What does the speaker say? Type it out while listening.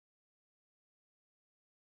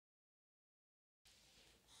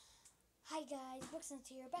Hi guys, Brookson's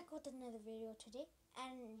here, back with another video today.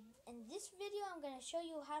 And in this video, I'm going to show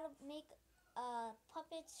you how to make a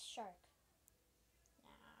puppet shark.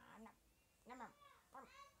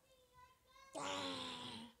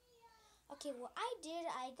 Okay, what I did,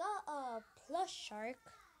 I got a plush shark.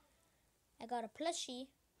 I got a plushie.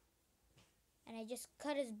 And I just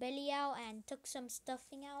cut his belly out and took some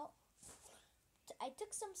stuffing out. I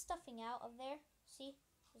took some stuffing out of there. See?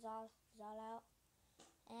 It's all out.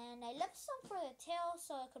 And I left some for the tail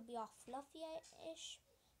so it could be all fluffy-ish.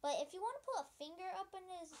 But if you want to put a finger up in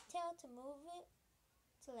his tail to move it,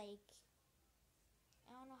 to like,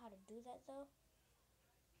 I don't know how to do that though.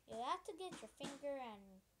 You have to get your finger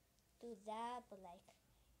and do that, but like,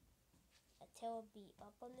 the tail will be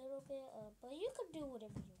up a little bit. But you could do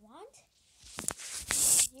whatever you want.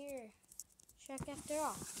 Here, shark after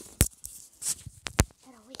all.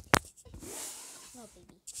 Gotta wait. No,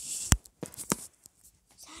 baby.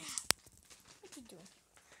 Sarah, what you doing?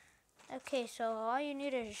 Okay, so all you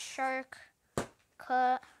need is a shark,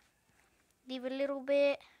 cut, leave a little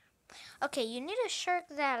bit. Okay, you need a shark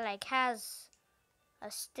that like has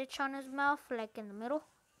a stitch on his mouth, like in the middle.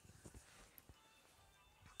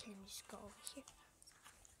 Okay, let me just go over here.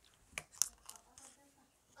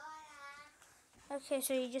 Okay,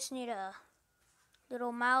 so you just need a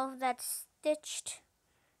little mouth that's stitched.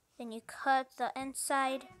 Then you cut the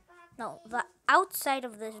the outside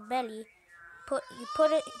of this belly. You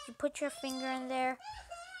put your finger in there.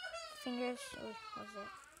 Fingers, what was it?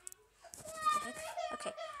 What the heck?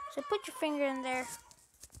 Okay, so put your finger in there.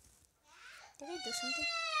 Did I do something?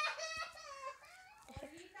 The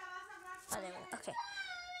heck? Oh, there we go. Okay.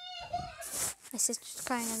 My sister's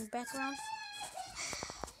crying in the background.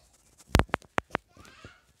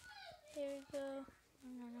 There we go.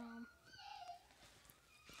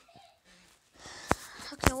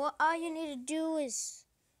 Okay, well, all you need to do is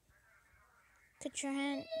put your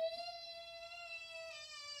hand.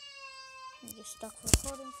 I'm just stuck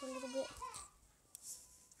recording for a little bit.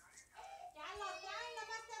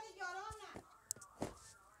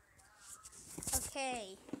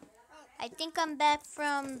 Okay. I think I'm back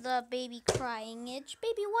from the baby crying itch.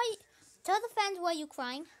 Baby, why? Tell the fans why you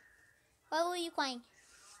crying. Why were you crying?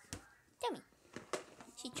 Tell me.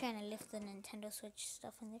 She's trying to lift the Nintendo Switch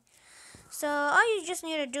stuff in there. So all you just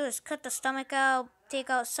need to do is cut the stomach out, take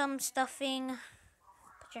out some stuffing,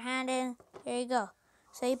 put your hand in. There you go.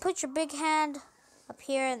 So you put your big hand up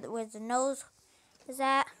here where the nose is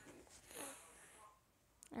at.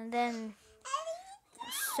 And then,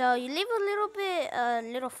 so you leave a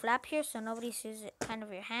little flap here so nobody sees it, kind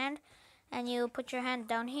of your hand. And you put your hand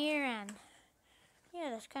down here and,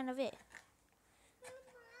 yeah, that's kind of it.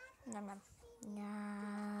 Nom nom.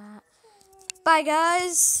 Yeah. Bye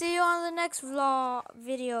guys, see you on the next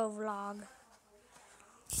video vlog.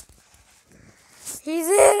 He's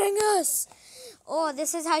eating us! Oh,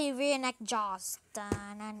 this is how you reenact Jaws. Dun,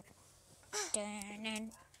 dun,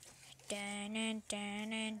 dun, dun, dun,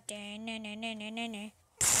 dun, dun, dun, dun, dun, dun, dun.